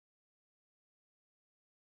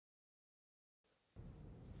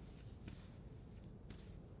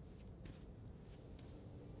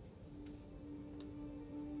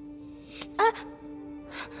哎，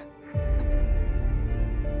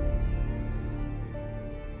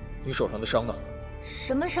你手上的伤呢？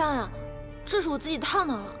什么伤啊？这是我自己烫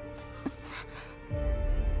到了。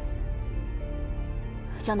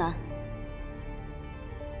江南，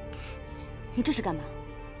你这是干嘛？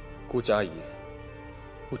顾佳怡，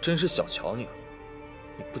我真是小瞧你了。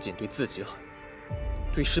你不仅对自己狠，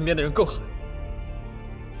对身边的人更狠。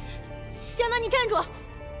江南，你站住！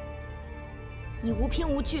你无凭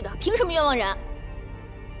无据的，凭什么冤枉人？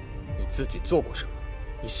你自己做过什么，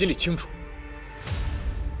你心里清楚。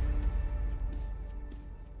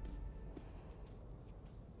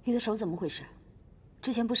你的手怎么回事？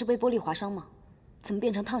之前不是被玻璃划伤吗？怎么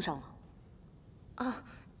变成烫伤了？啊，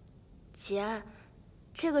姐，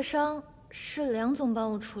这个伤是梁总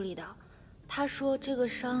帮我处理的。他说这个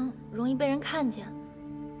伤容易被人看见，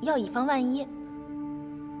要以防万一。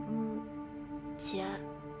姐，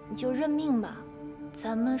你就认命吧，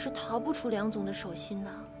咱们是逃不出梁总的手心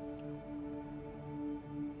的。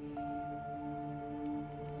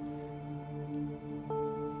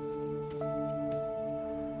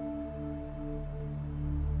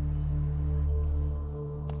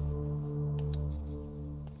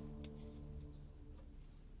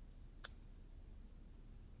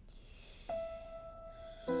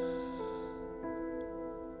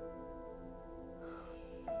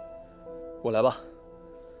我来吧。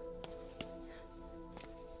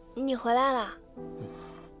你回来了？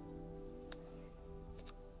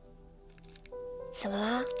怎么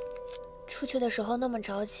啦？出去的时候那么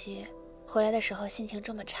着急，回来的时候心情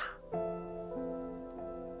这么差。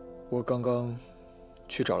我刚刚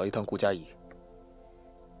去找了一趟顾佳怡。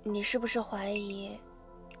你是不是怀疑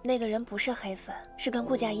那个人不是黑粉，是跟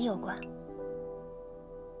顾佳怡有关？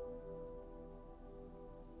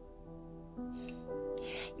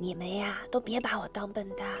你们呀，都别把我当笨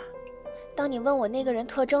蛋。当你问我那个人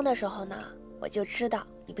特征的时候呢，我就知道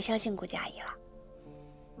你不相信顾佳怡了。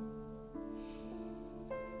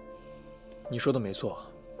你说的没错，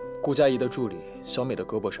顾佳怡的助理小美的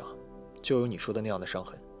胳膊上就有你说的那样的伤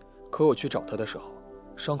痕，可我去找她的时候，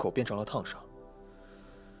伤口变成了烫伤。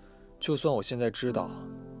就算我现在知道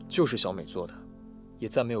就是小美做的，也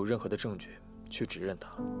再没有任何的证据去指认她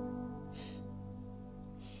了。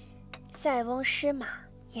塞翁失马，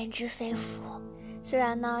焉知非福。虽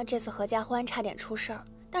然呢这次合家欢差点出事儿，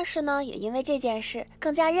但是呢也因为这件事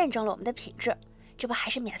更加认证了我们的品质，这不还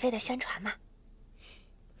是免费的宣传吗？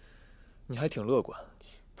你还挺乐观。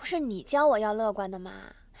不是你教我要乐观的吗？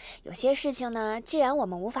有些事情呢，既然我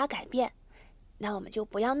们无法改变，那我们就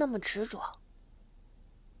不要那么执着，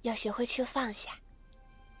要学会去放下。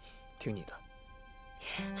听你的。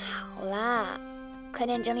好啦，快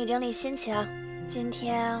点整理整理心情，今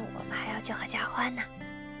天我们还要去合家欢呢。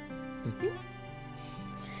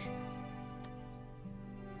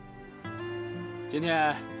今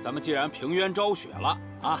天咱们既然平冤昭雪了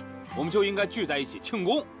啊，我们就应该聚在一起庆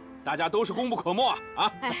功，大家都是功不可没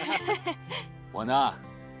啊！我呢，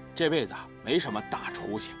这辈子没什么大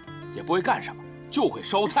出息，也不会干什么，就会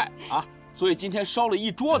烧菜啊，所以今天烧了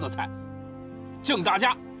一桌子菜，敬大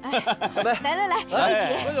家。来，一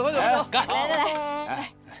起喝酒，干！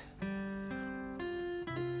来。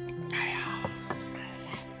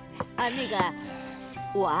哎呀，那个，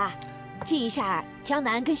我啊，敬一下江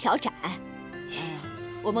南跟小展。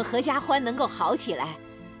我们合家欢能够好起来，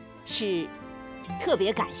是特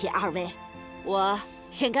别感谢二位。我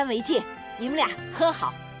先干为敬，你们俩喝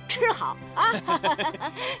好吃好啊！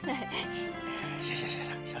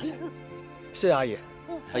行，谢谢阿姨。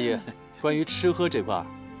阿姨，关于吃喝这块，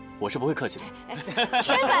我是不会客气的。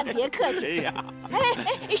千万别客气。哎呀，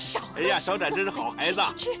少喝。哎呀，小展真是好孩子。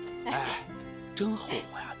吃。哎，真后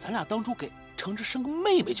悔啊！咱俩当初给橙汁生个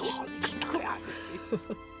妹妹就好了。你看呀。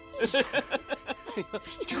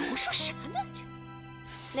你这胡说啥呢？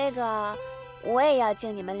那个，我也要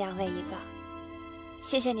敬你们两位一个，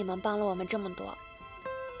谢谢你们帮了我们这么多，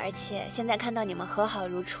而且现在看到你们和好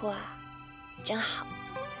如初啊，真好。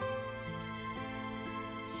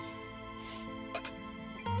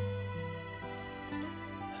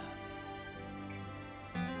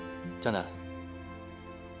江南，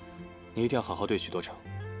你一定要好好对许多成，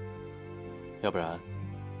要不然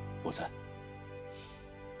我在。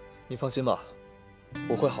你放心吧，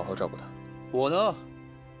我会好好照顾他。我呢？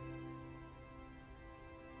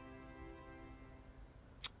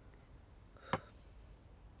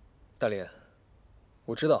大林，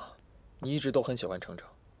我知道你一直都很喜欢程程，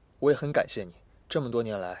我也很感谢你这么多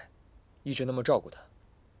年来一直那么照顾他。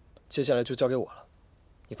接下来就交给我了，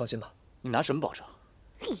你放心吧。你拿什么保证？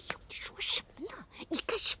哎呦，你说什么呢？你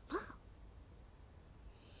干什么？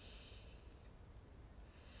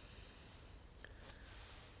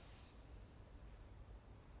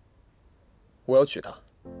我要娶她。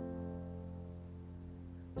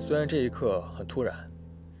虽然这一刻很突然，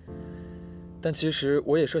但其实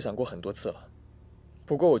我也设想过很多次了。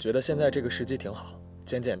不过我觉得现在这个时机挺好，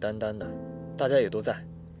简简单单的，大家也都在。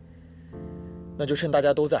那就趁大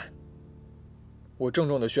家都在，我郑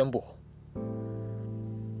重地宣布，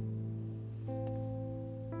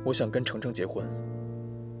我想跟程程结婚。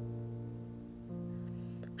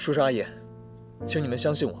叔叔阿姨，请你们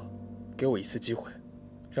相信我，给我一次机会，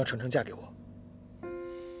让程程嫁给我。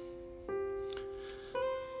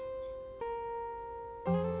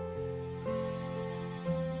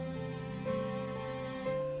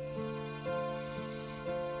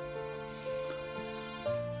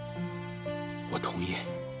我同意。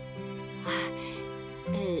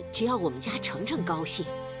只要我们家程程高兴，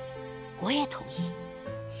我也同意。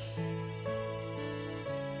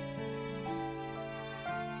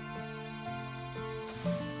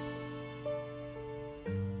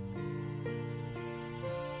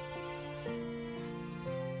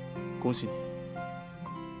恭喜你。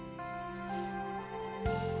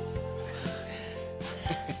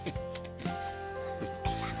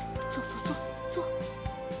哎呀，坐坐坐坐。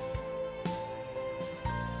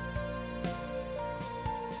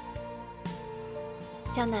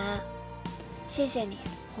江南，谢谢你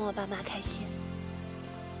哄我爸妈开心。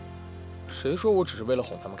谁说我只是为了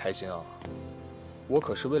哄他们开心啊？我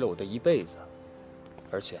可是为了我的一辈子，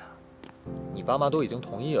而且，你爸妈都已经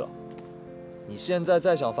同意了，你现在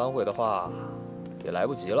再想反悔的话，也来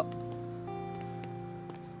不及了。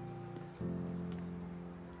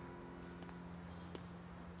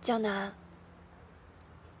江南，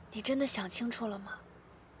你真的想清楚了吗？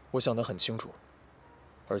我想得很清楚，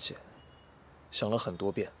而且想了很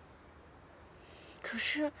多遍。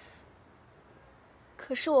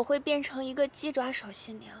可是我会变成一个鸡爪手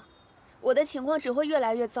新娘，我的情况只会越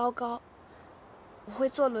来越糟糕。我会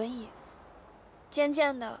坐轮椅，渐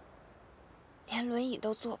渐的，连轮椅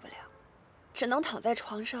都坐不了，只能躺在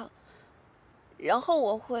床上。然后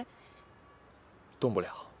我会动不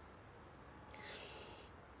了。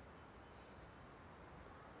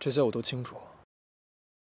这些我都清楚。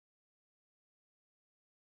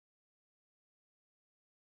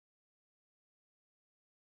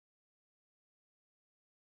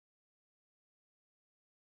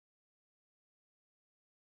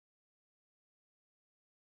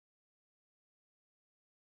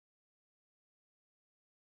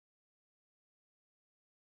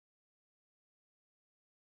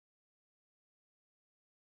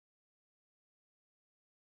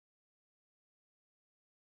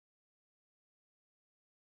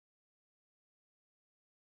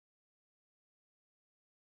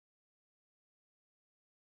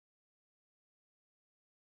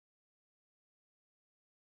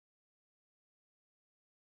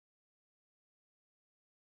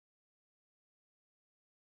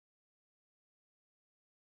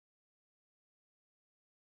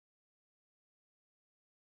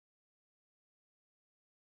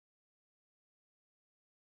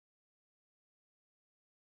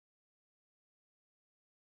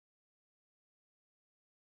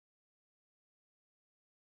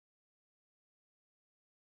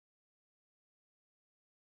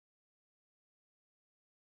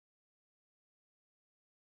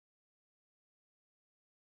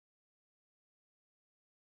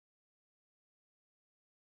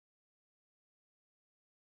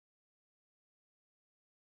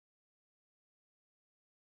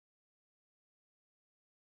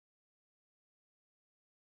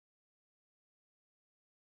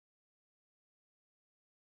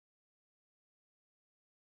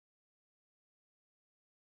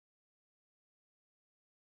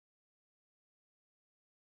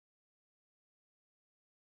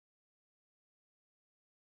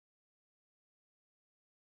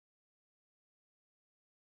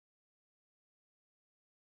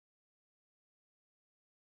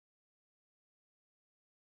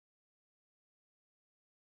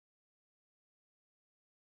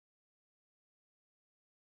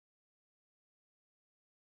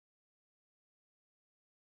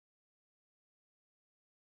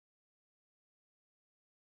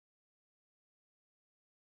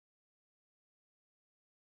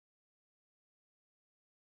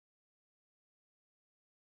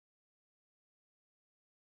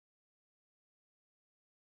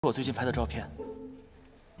我最近拍的照片。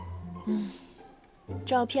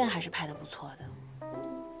照片还是拍得不错的，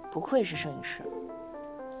不愧是摄影师。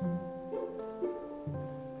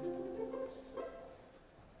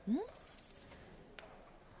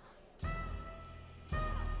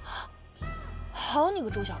好你个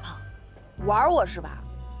周小胖，玩我是吧？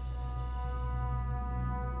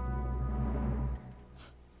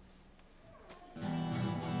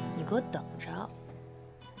给我等着。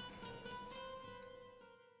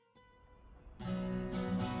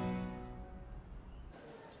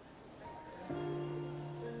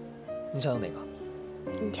你想要哪个？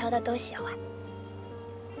你挑的都喜欢。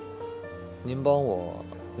您帮我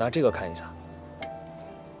拿这个看一下。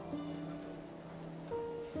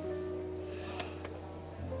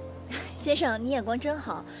先生，你眼光真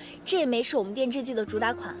好，这枚是我们店这季的主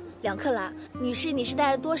打款，2克拉。女士，你是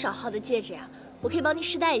戴了多少号的戒指呀？我可以帮您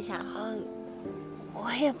试戴一下。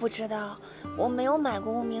我也不知道，我没有买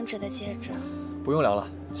过无名指的戒指。不用聊了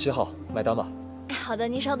，7号，买单吧。哎，好的，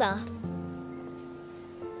您稍等。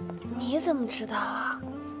你怎么知道啊？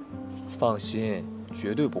放心，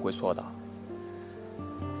绝对不会错的。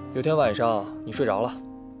有天晚上你睡着了，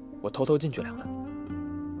我偷偷进去量的。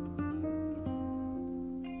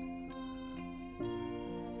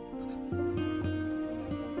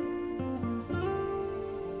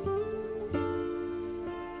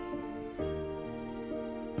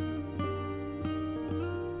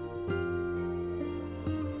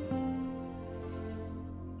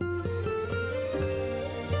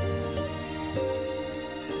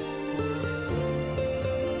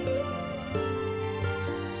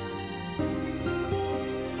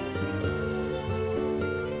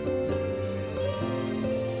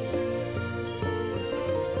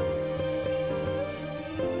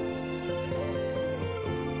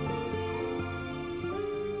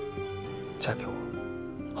嫁给我，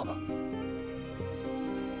好吗？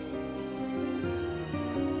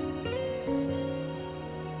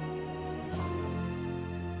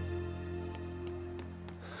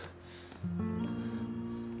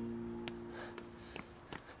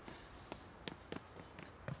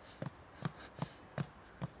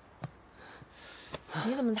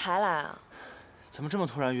你怎么才来啊？怎么这么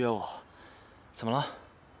突然约我？怎么了？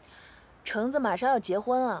橙子马上要结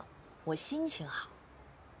婚了，我心情好。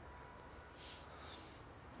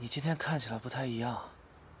你今天看起来不太一样。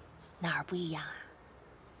哪儿不一样啊？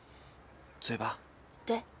嘴巴。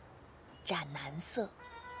对，斩男色，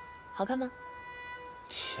好看吗？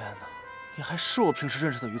天哪，你还是我平时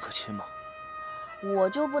认识的于可亲吗？我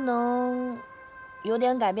就不能有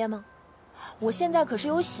点改变吗？我现在可是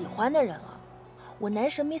有喜欢的人了。我男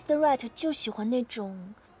神 Mr. Right 就喜欢那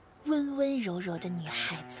种温温柔柔的女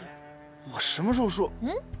孩子。我什么时候说？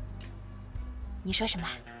你说什么？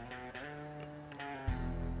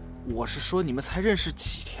我是说你们才认识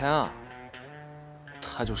几天啊，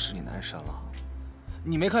他就是你男神了。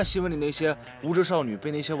你没看新闻里那些无知少女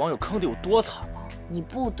被那些网友坑得有多惨吗？你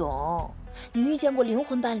不懂，你遇见过灵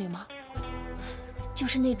魂伴侣吗？就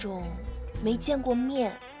是那种没见过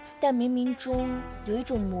面，但冥冥中有一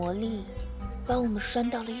种魔力，把我们拴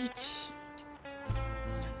到了一起。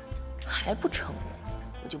还不承认，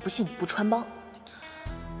我就不信你不穿帮。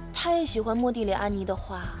他也喜欢莫蒂里安妮的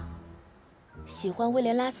画，喜欢威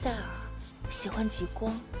廉拉塞尔，喜欢极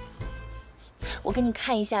光。我给你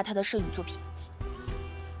看一下他的摄影作品，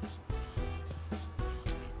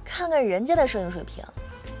看看人家的摄影水平，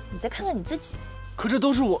你再看看你自己。可这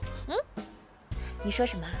都是我……你说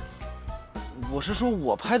什么？我是说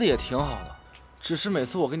我拍的也挺好的，只是每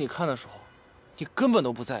次我给你看的时候，你根本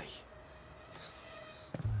都不在意。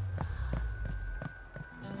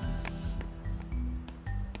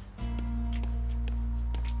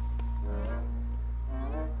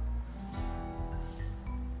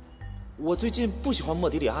我最近不喜欢莫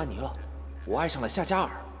迪里阿尼了，我爱上了夏加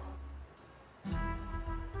尔。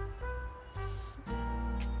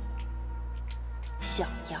想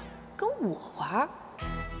要跟我玩？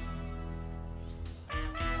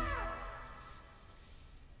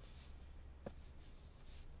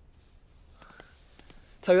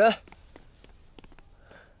彩媛，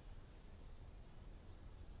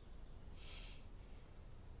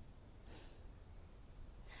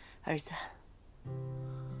儿子。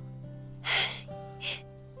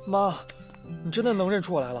妈，你真的能认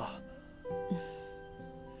出我来了？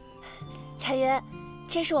彩云，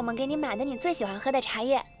这是我们给你买的你最喜欢喝的茶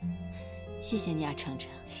叶。谢谢你啊，程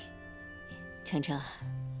程。程程啊，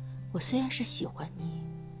我虽然是喜欢你，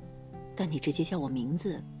但你直接叫我名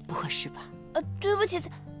字不合适吧？对不起，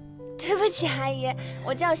对不起，阿姨，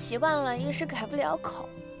我叫习惯了，一时改不了口。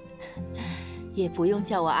也不用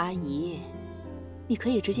叫我阿姨，你可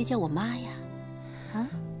以直接叫我妈呀。啊？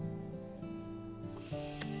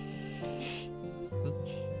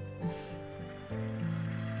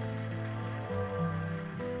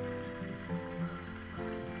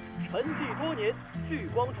沉寂多年，聚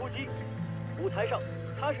光出击。舞台上，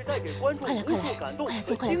他是带给观众无数感动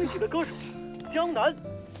和惊喜的歌手江南。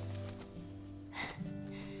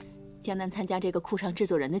江南参加这个酷唱制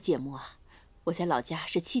作人的节目啊，我在老家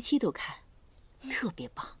是期期都看，特别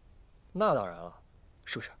棒。那当然了，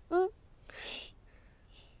是不是？嗯。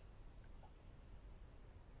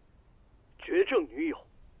绝症女友，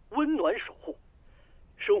温暖守护。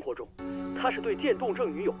生活中，他是对渐冻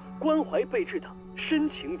症女友关怀备至的深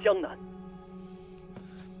情江南。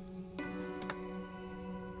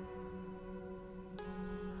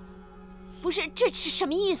不是，这是什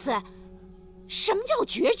么意思？什么叫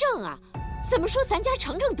绝症啊？怎么说咱家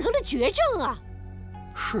程程得了绝症啊？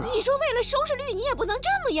是啊。你说为了收视率，你也不能这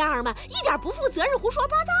么样嘛，一点不负责任，胡说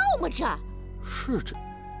八道嘛！这是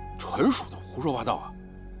纯属的胡说八道啊！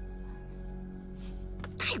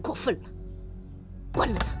太过分了，关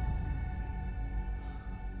了他！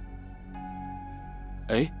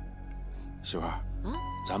哎，媳妇儿，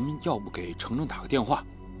咱们要不给程程打个电话，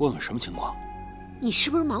问问什么情况？你是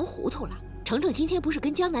不是忙糊涂了？程程今天不是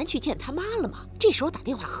跟江南去见他妈了吗？这时候打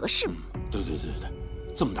电话合适吗？对，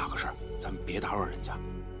这么大个事儿，咱们别打扰人家。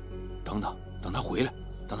等他回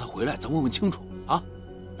来，咱问问清楚啊！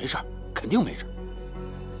没事儿，肯定没事。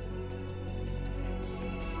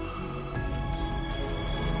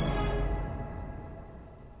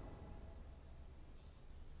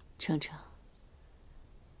程程，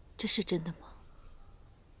这是真的吗？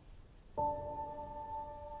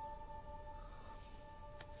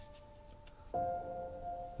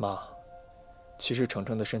妈，其实程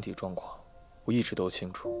程的身体状况我一直都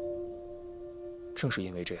清楚。正是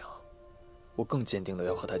因为这样，我更坚定的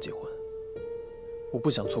要和他结婚。我不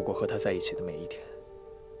想错过和他在一起的每一天。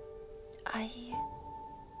阿姨，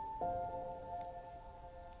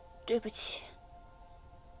对不起。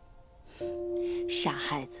傻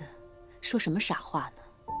孩子，说什么傻话呢？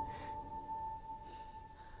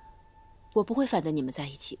我不会反对你们在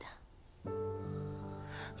一起的。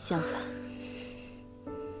相反，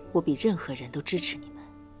我比任何人都支持你们。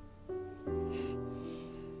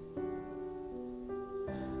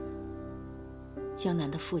江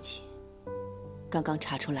南的父亲刚刚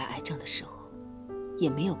查出来癌症的时候，也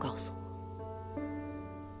没有告诉我。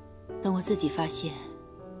等我自己发现，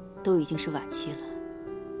都已经是晚期了。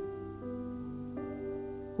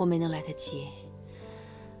我没能来得及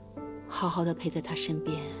好好的陪在他身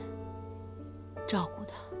边，照顾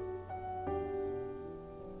他。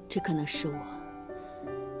这可能是我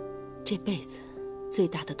这辈子最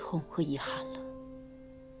大的痛和遗憾了。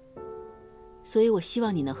所以我希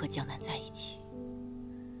望你能和江南在一起。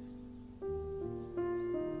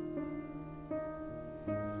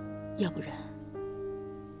要不然，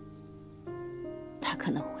他可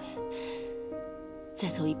能会再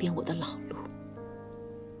走一遍我的老路。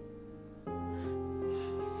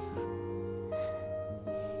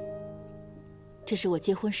这是我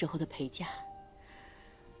结婚时候的陪嫁，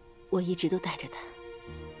我一直都带着它。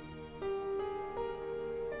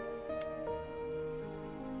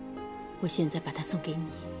我现在把它送给你。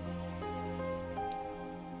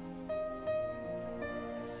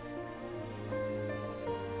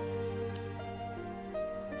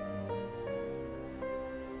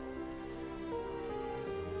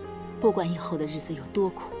不管以后的日子有多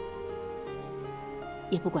苦，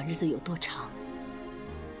也不管日子有多长，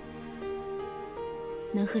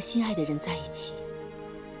能和心爱的人在一起，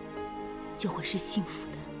就会是幸福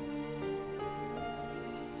的。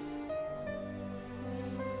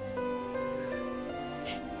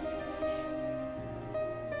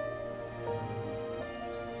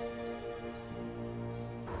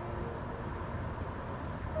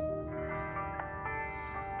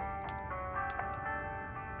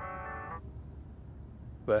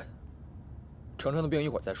喂，程程的病一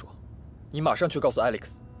会儿再说，你马上去告诉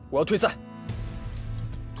Alex， 我要退赛。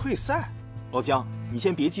退赛？老姜，你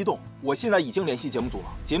先别激动，我现在已经联系节目组了，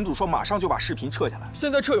节目组说马上就把视频撤下来。现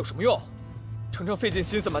在撤有什么用？程程费尽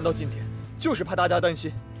心思瞒到今天，就是怕大家担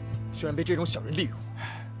心，居然被这种小人利用。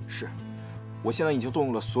是，我现在已经动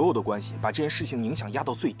用了所有的关系，把这件事情的影响压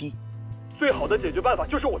到最低。最好的解决办法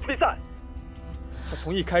就是我退赛。他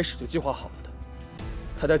从一开始就计划好了的，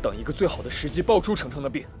他在等一个最好的时机爆出程程的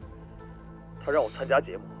病。他让我参加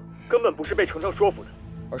节目，根本不是被程程说服的，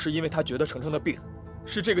而是因为他觉得程程的病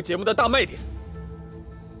是这个节目的大卖点。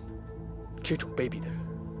这种卑鄙的人，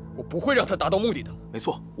我不会让他达到目的的。没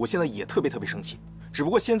错，我现在也特别生气。只不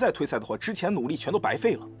过现在退赛的话，之前努力全都白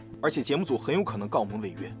费了，而且节目组很有可能告我们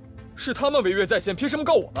违约。是他们违约在先，凭什么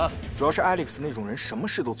告我们？主要是 Alex 那种人，什么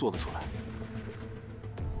事都做得出来。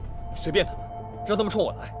随便他们，让他们冲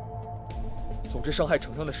我来。总之，伤害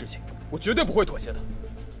程程的事情，我绝对不会妥协的。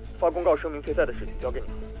发公告声明退赛的事情交给你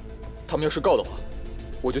了。他们要是告的话，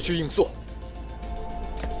我就去应诉。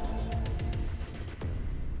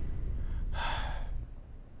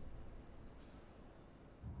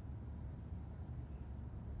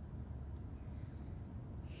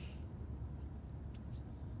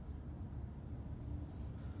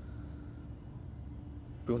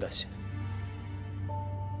不用担心。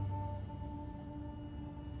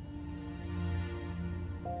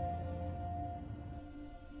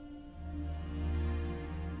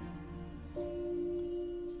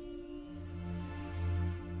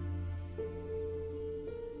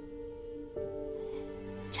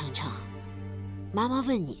程程，妈妈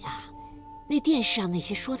问你啊，那电视上那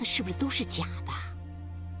些说的是不是都是假的？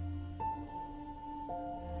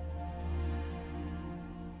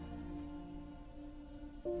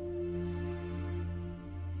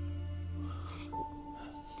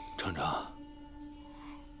程程，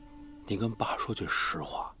你跟爸说句实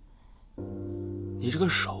话，你这个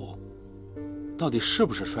手到底是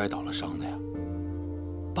不是摔倒了伤的呀？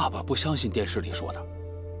爸爸不相信电视里说的，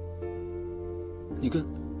你跟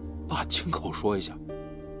爸亲口说一下，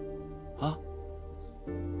啊？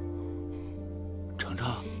程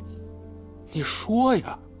程，你说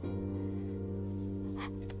呀！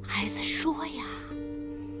孩子说呀。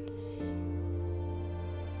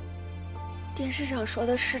电视上说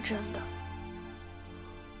的是真的，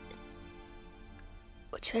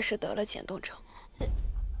我确实得了渐冻症。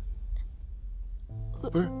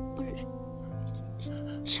不是，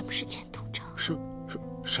什么是渐冻症？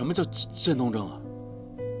什么叫渐冻症啊？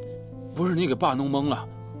不是你给爸弄懵了，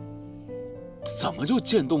怎么就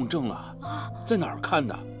渐冻症了？在哪儿看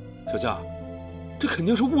的？小江，这肯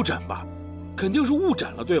定是误诊吧？肯定是误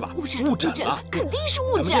诊了，对吧？误诊了，肯定是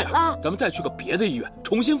误诊了。咱们再去个别的医院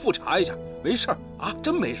重新复查一下，没事儿啊，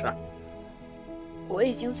真没事儿。我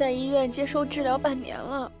已经在医院接受治疗半年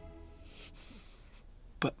了。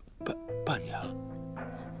半年了，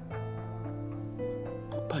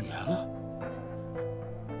半年了，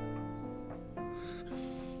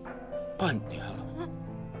半年了，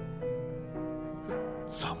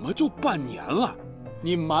怎么就半年了？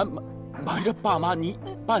你瞒着爸妈，你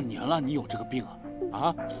半年了，你有这个病啊？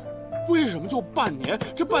啊？为什么就半年？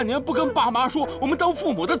这半年不跟爸妈说，我们当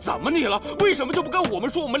父母的怎么你了？为什么就不跟我们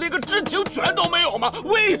说？我们连个知情权都没有吗？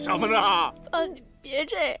为什么呢？爸，你别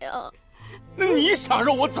这样。那你想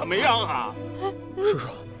让我怎么样啊？叔叔，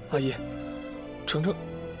阿姨，程程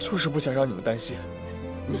就是不想让你们担心。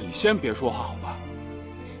你先别说话好吧？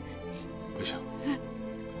不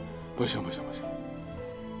行，不行！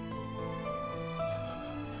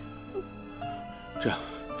这样，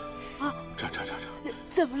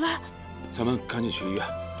怎么了？咱们赶紧去医院。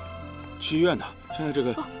去医院呢，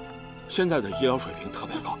现在的医疗水平特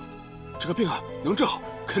别高，这个病啊能治好，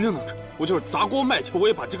肯定能治。我就是砸锅卖铁，我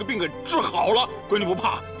也把这个病给治好了。闺女不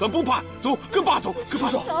怕，咱不怕，走，跟爸走，跟爸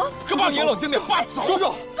走，跟爸走。你冷静点，爸走，叔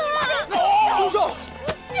叔，走，叔叔，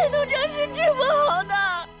渐冻症是治不好的。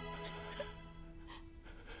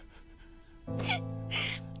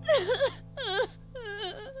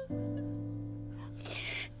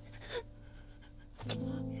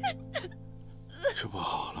治不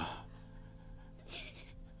好了。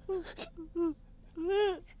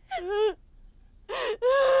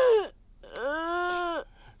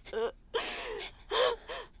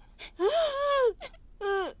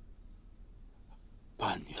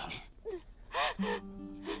半年了，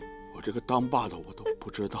我这个当爸的我都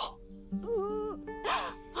不知道，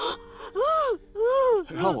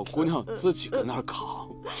让我姑娘自己搁那儿扛，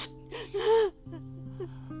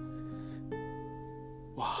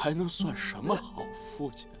我还能算什么好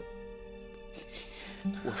父亲？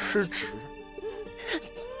我失职，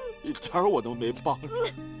一点我都没帮上。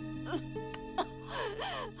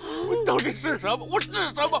我到底是什么？我是什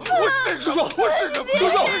么？我是什么？我是什么？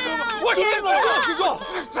叔叔，我是什么？叔叔，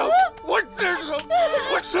我是什么？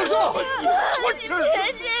我是什么？我是什么？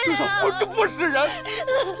叔叔，我这不是人，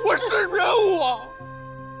我是人我。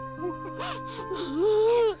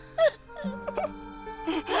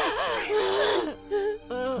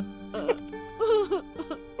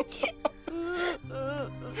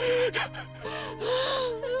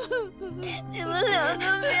你们两个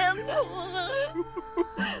别哭了，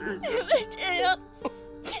你们这样我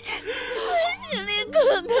心里可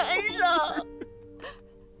难受。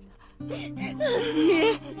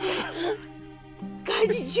你赶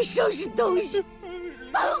紧去收拾东西，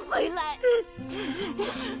搬回来。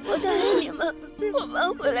我答应你们，我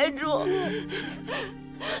搬回来住。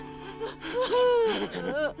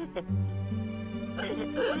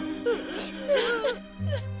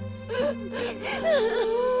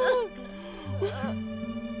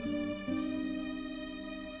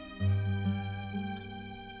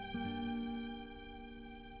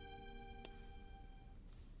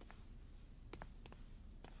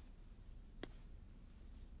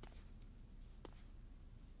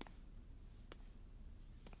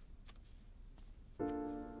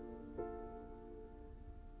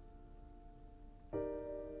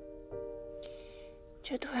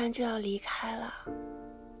这突然就要离开了，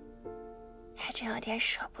还真有点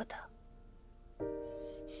舍不得。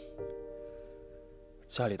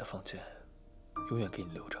家里的房间永远给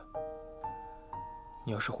你留着，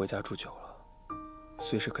你要是回家住久了，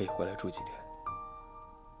随时可以回来住几天。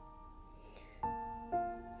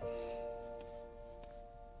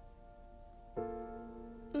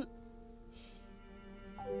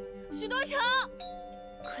许多成，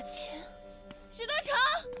可亲，许多成，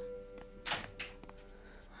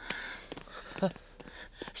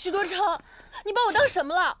许多成，你把我当什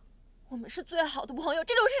么了？我们是最好的朋友，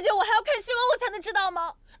这种事情我还要看新闻我才能知道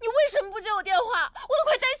吗？你为什么不接我电话？我都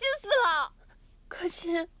快担心死了。可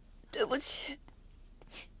亲，对不起，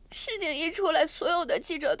事情一出来，所有的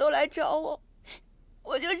记者都来找我，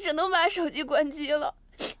我就只能把手机关机了。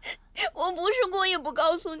我不是故意不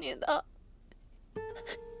告诉你的。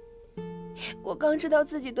我刚知道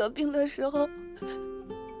自己得病的时候，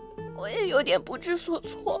我也有点不知所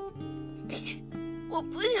措。我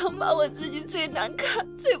不想把我自己最难看、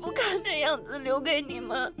最不堪的样子留给你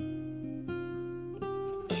们。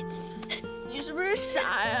你是不是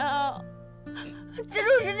傻呀？这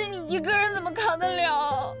种事情你一个人怎么扛得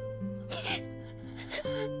了？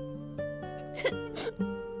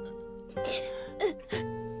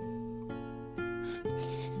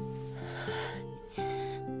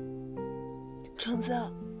橙子，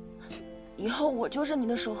以后我就是你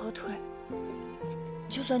的手和腿。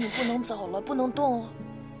就算你不能走了，不能动了，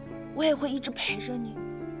我也会一直陪着你。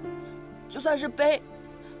就算是背，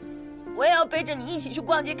我也要背着你一起去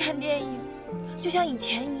逛街、看电影，就像以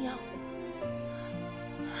前一样。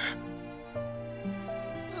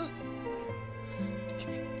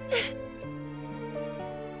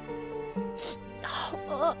好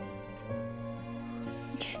了，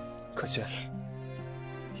可亲，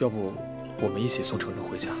要不我们一起送程程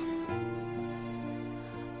回家？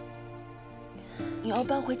你要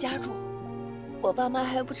搬回家住？我爸妈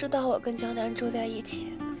还不知道我跟江南住在一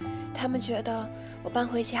起，他们觉得我搬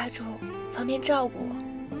回家住方便照顾我，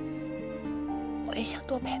我也想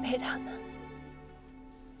多陪陪他们。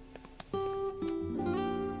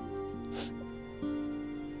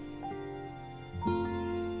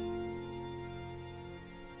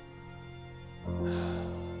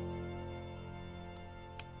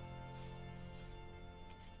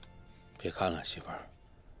别看了，媳妇儿，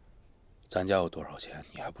咱家有多少钱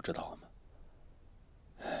你还不知道吗？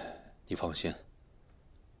你放心，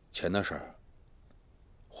钱的事儿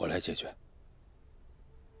我来解决。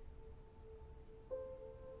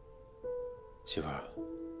媳妇儿，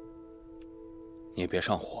你也别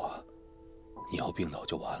上火啊，你要病倒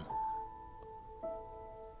就完了。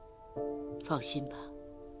放心吧，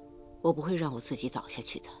我不会让我自己倒下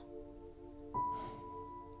去的。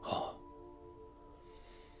好。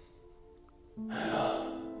哎呀，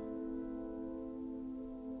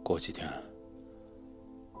过几天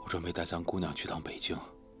我准备带咱姑娘去趟北京。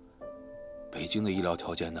北京的医疗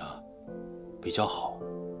条件呢比较好，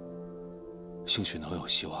兴许能有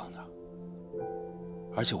希望的。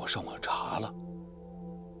而且我上网查了，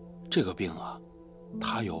这个病啊，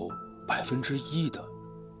它有1%的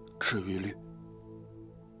治愈率。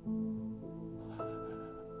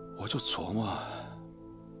我就琢磨，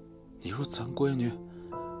你说咱闺女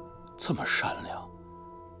这么善良，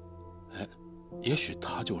哎，也许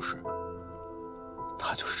她就是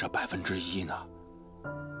这1%呢，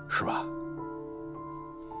是吧？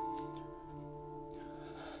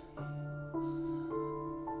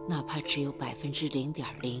哪怕只有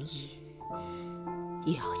0.01%，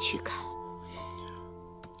也要去看。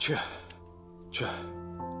去，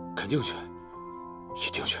肯定去，一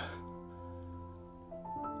定去。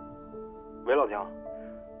喂，老姜，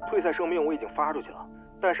退赛声明我已经发出去了，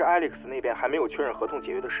但是 Alex 那边还没有确认合同解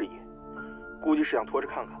约的事宜，估计是想拖着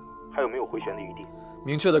看看还有没有回旋的余地。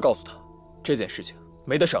明确的告诉他，这件事情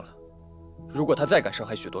没得商量。如果他再敢伤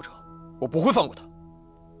害许多成，我不会放过他。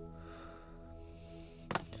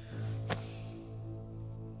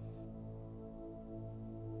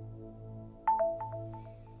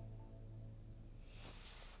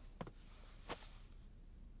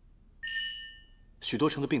许多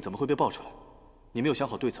成的病怎么会被爆出来？你没有想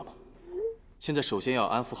好对策吗？现在首先要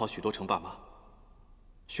安抚好许多成爸妈，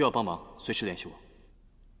需要帮忙随时联系我。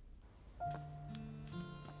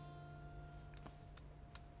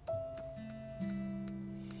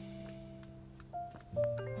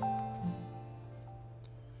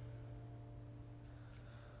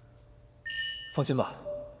放心吧，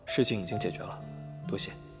事情已经解决了，多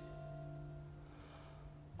谢。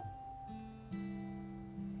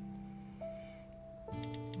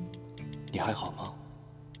你还好吗？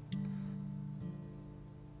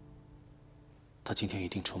他今天一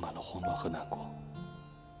定充满了慌乱和难过。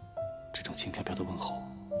种轻飘飘的问候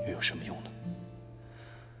又有什么用呢？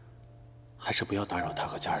还是不要打扰他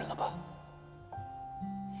和家人了吧。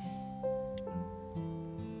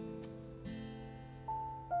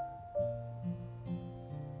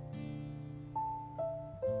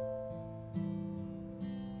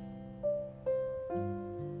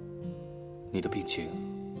你的病情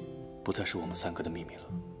不再是我们3个的秘密了。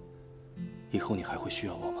以后你还会需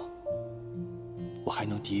要我吗？我还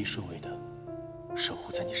能第一顺位的守护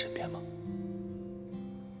在你身边吗？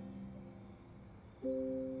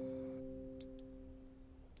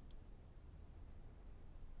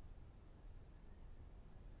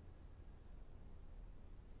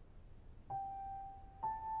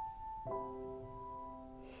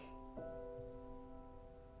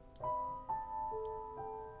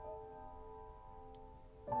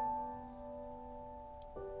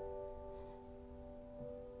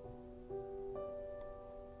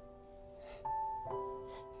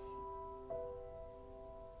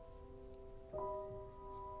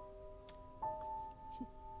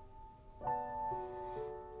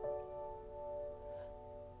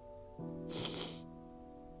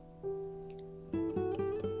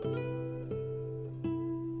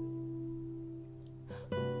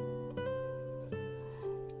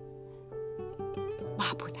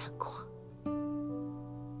妈不难过，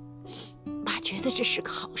妈觉得这是个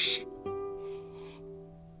好事。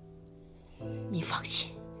你放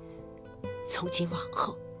心，从今往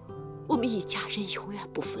后，我们一家人永远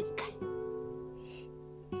不分开。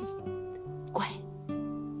乖，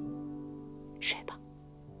睡吧。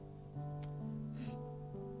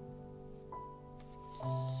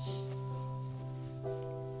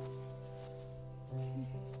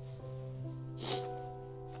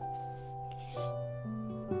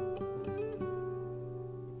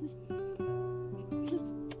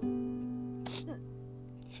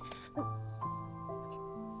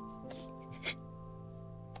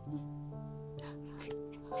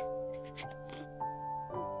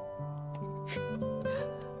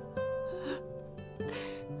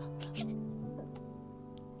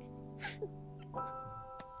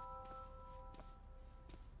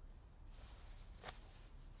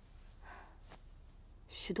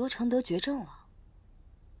许多成得绝症了，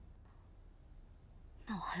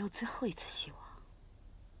那我还有最后一次希望。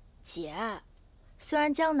姐，虽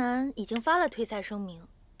然江南已经发了退赛声明，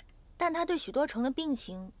但他对许多成的病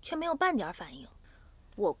情却没有半点反应。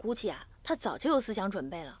我估计啊，他早就有思想准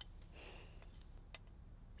备了。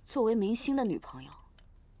作为明星的女朋友，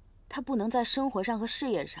他不能在生活上和事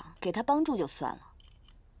业上给他帮助就算了，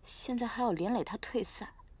现在还要连累他退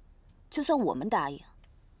赛。就算我们答应，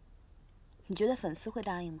你觉得粉丝会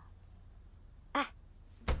答应吗？哎，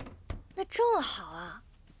那正好啊，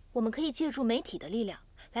我们可以借助媒体的力量，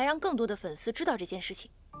来让更多的粉丝知道这件事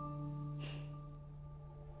情。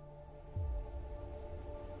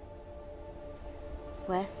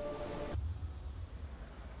喂，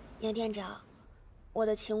严店长，我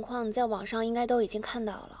的情况你在网上应该都已经看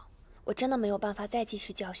到了，我真的没有办法再继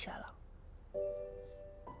续教学了。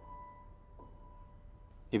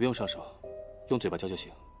你不用上手，用嘴巴教就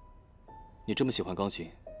行。你这么喜欢钢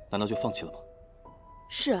琴，难道就放弃了吗？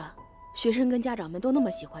是啊，学生跟家长们都那么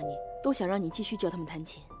喜欢你，都想让你继续教他们弹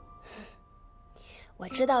琴。我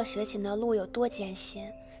知道学琴的路有多艰辛，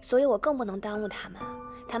所以我更不能耽误他们。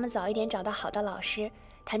他们早一点找到好的老师，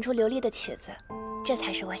弹出流利的曲子，这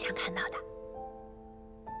才是我想看到的。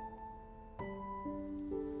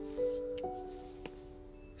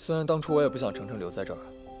虽然当初我也不想程程留在这儿，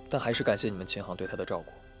但还是感谢你们琴行对他的照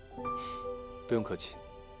顾。不用客气，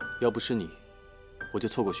要不是你，我就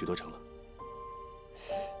错过许多成了。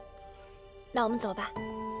那我们走吧。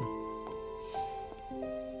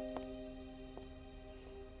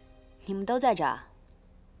你们都在这儿？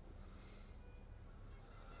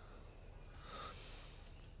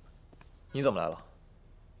你怎么来了？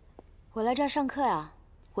我来这儿上课呀，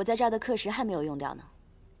我在这儿的课时还没有用掉呢。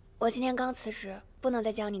我今天刚辞职，不能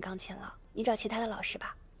再教你钢琴了，你找其他的老师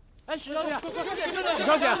吧。哎，许小姐，许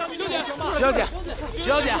小姐，许小姐，许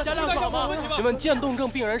小姐，家长好吗？请问渐冻症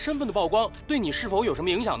病人身份的曝光对你是否有什么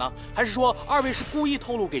影响呢？还是说2位是故意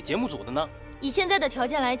透露给节目组的呢？以现在的条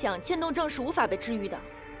件来讲，渐冻症是无法被治愈的。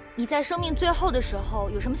你在生命最后的时候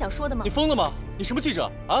有什么想说的吗？你疯了吗？你什么记者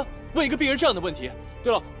啊？问一个病人这样的问题？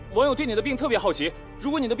对了，网友对你的病特别好奇，如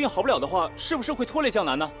果你的病好不了的话，是不是会拖累江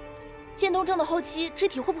南呢？渐冻症的后期肢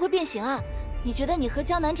体会不会变形啊？你觉得你和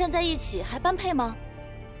江南站在一起还般配吗？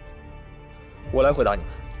我来回答你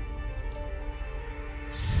们。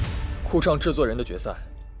酷唱制作人的决赛，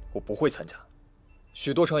我不会参加，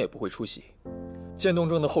许多成也不会出席。渐冻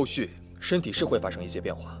症的后续，身体是会发生一些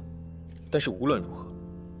变化，但是无论如何，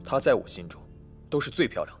她在我心中都是最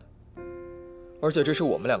漂亮的。而且这是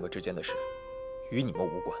我们两个之间的事，与你们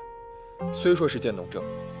无关。虽说是渐冻症，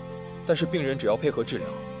但是病人只要配合治疗，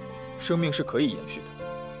生命是可以延续的。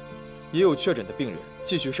也有确诊的病人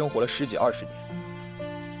继续生活了10几20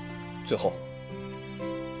年。最后，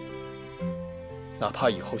哪怕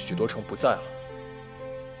以后许多城不在了，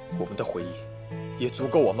我们的回忆也足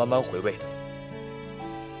够我慢慢回味的。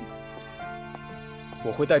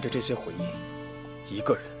我会带着这些回忆，一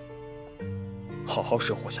个人好好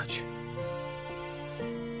生活下去。